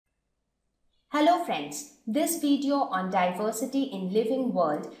Hello friends, this video on diversity in living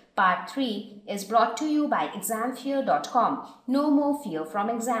world part 3 is brought to you by examfear.com. No more fear from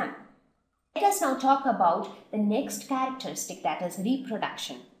exam. Let us now talk about the next characteristic, that is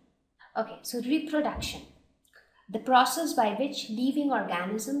reproduction. Okay, so reproduction, the process by which living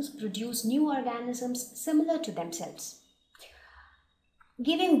organisms produce new organisms similar to themselves,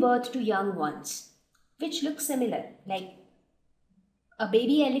 giving birth to young ones which look similar, like a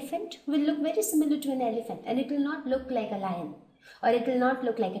baby elephant will look very similar to an elephant, and it will not look like a lion, or it will not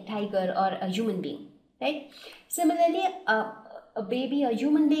look like a tiger or a human being, right? Similarly, a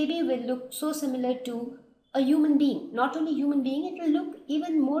human baby will look so similar to a human being. Not only human being, it will look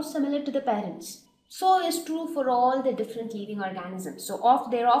even more similar to the parents. So is true for all the different living organisms. So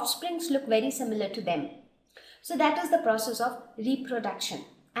their offsprings look very similar to them. So that is the process of reproduction.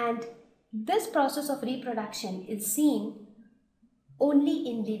 And this process of reproduction is seen only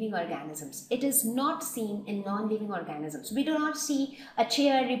in living organisms. It is not seen in non-living organisms. We do not see a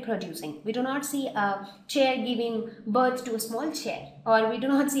chair reproducing. We do not see a chair giving birth to a small chair, or we do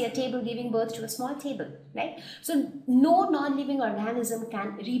not see a table giving birth to a small table, right? So no non-living organism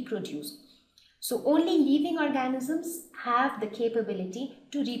can reproduce. So only living organisms have the capability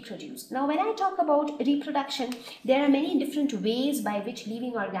to reproduce. Now, when I talk about reproduction, there are many different ways by which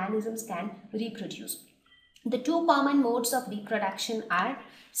living organisms can reproduce. The two common modes of reproduction are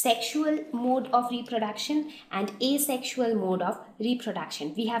sexual mode of reproduction and asexual mode of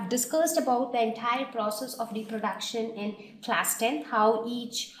reproduction. We have discussed about the entire process of reproduction in class 10, how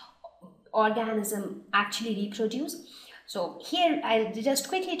each organism actually reproduce. So here I'll just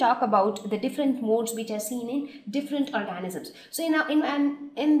quickly talk about the different modes which are seen in different organisms. So in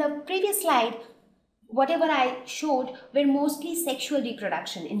the previous slide, whatever I showed were mostly sexual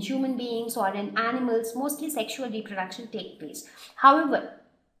reproduction. In human beings or in animals, mostly sexual reproduction take place. However,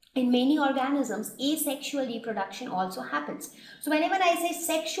 in many organisms, asexual reproduction also happens. So whenever I say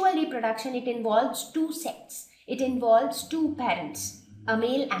sexual reproduction, it involves two sexes. It involves two parents, a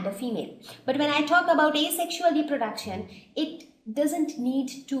male and a female. But when I talk about asexual reproduction, it doesn't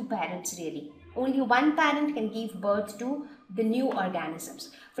need two parents really. Only one parent can give birth to the new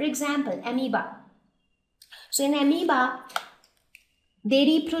organisms. For example, amoeba. So in amoeba, they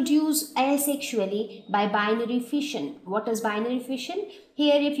reproduce asexually by binary fission. What is binary fission?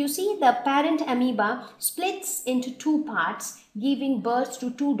 Here, if you see, the parent amoeba splits into two parts, giving birth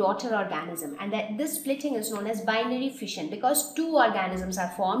to two daughter organisms. And this splitting is known as binary fission because two organisms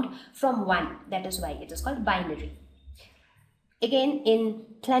are formed from one. That is why it is called binary. Again, in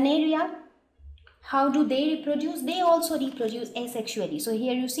planaria, how do they reproduce? They also reproduce asexually. So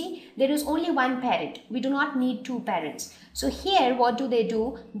here you see there is only one parent. We do not need two parents. So here what do?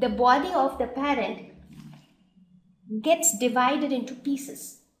 The body of the parent gets divided into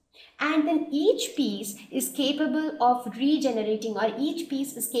pieces. And then each piece is capable of regenerating, or each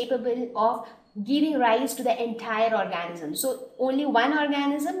piece is capable of giving rise to the entire organism. So only one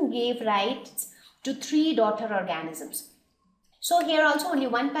organism gave rise to three daughter organisms. So here also only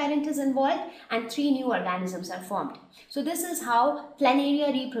one parent is involved and three new organisms are formed. So this is how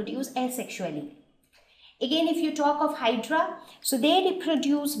planaria reproduce asexually. Again, if you talk of Hydra, so they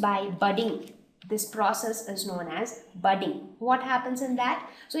reproduce by budding. This process is known as budding. What happens in that?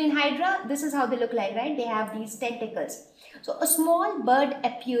 So in Hydra, this is how they look like, right? They have these tentacles. So a small bud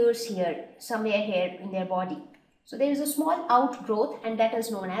appears here, somewhere here in their body. So there is a small outgrowth, and that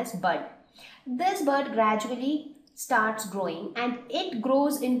is known as bud. This bud gradually starts growing and it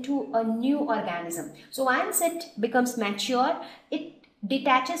grows into a new organism. So once it becomes mature, it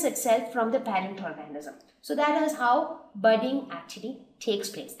detaches itself from the parent organism. So that is how budding actually takes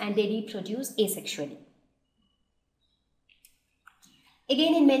place, and they reproduce asexually.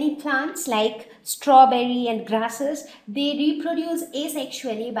 Again, in many plants like strawberry and grasses, they reproduce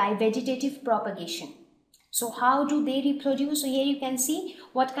asexually by vegetative propagation. So how do they reproduce? So here you can see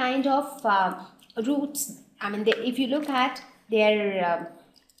what kind of roots. I mean, if you look at their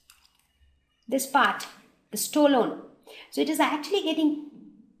this part, the stolon, so it is actually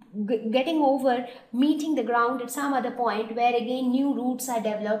getting over, meeting the ground at some other point where again new roots are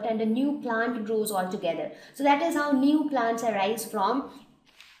developed and a new plant grows altogether. So that is how new plants arise from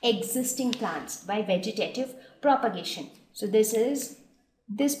existing plants, by vegetative propagation. So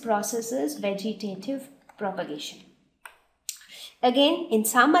this process is vegetative propagation. Again, in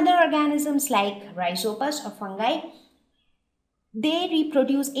some other organisms like rhizopus or fungi, they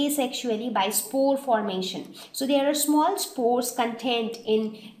reproduce asexually by spore formation. So there are small spores contained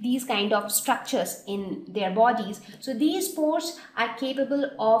in these kind of structures in their bodies. So these spores are capable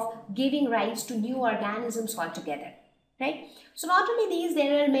of giving rise to new organisms altogether, right? So not only these,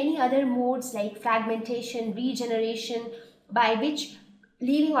 there are many other modes like fragmentation, regeneration, by which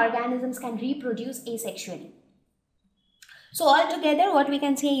living organisms can reproduce asexually. So altogether what we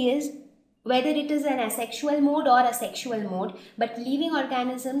can say is, whether it is an asexual mode or a sexual mode, but living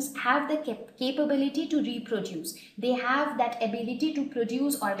organisms have the capability to reproduce. They have that ability to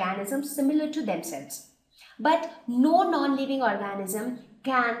produce organisms similar to themselves. But no non-living organism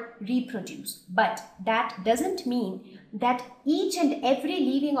can reproduce. But that doesn't mean that each and every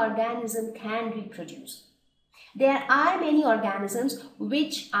living organism can reproduce. There are many organisms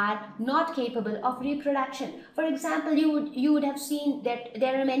which are not capable of reproduction. For example, you would have seen that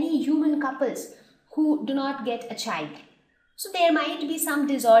there are many human couples who do not get a child. So there might be some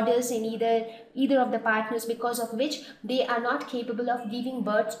disorders in either of the partners, because of which they are not capable of giving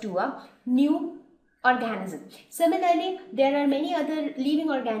birth to a new organism. Similarly, there are many other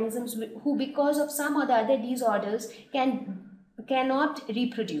living organisms who, because of some or the other disorders, cannot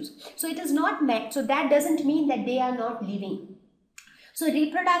reproduce. So it is not met, so that doesn't mean that they are not living. So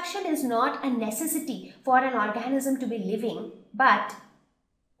reproduction is not a necessity for an organism to be living, but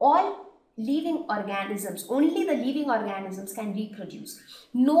all living organisms, only the living organisms can reproduce.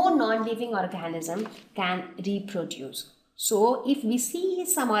 No non-living organism can reproduce. So if we see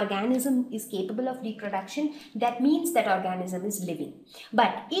some organism is capable of reproduction, that means that organism is living.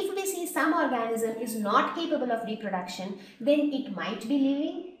 But if we see some organism is not capable of reproduction, then it might be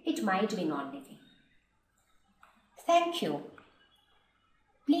living, it might be non-living. Thank you.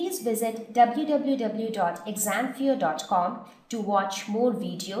 Please visit www.examfear.com to watch more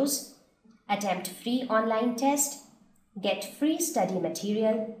videos, attempt free online test, get free study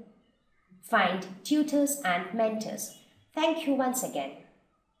material, find tutors and mentors. Thank you once again.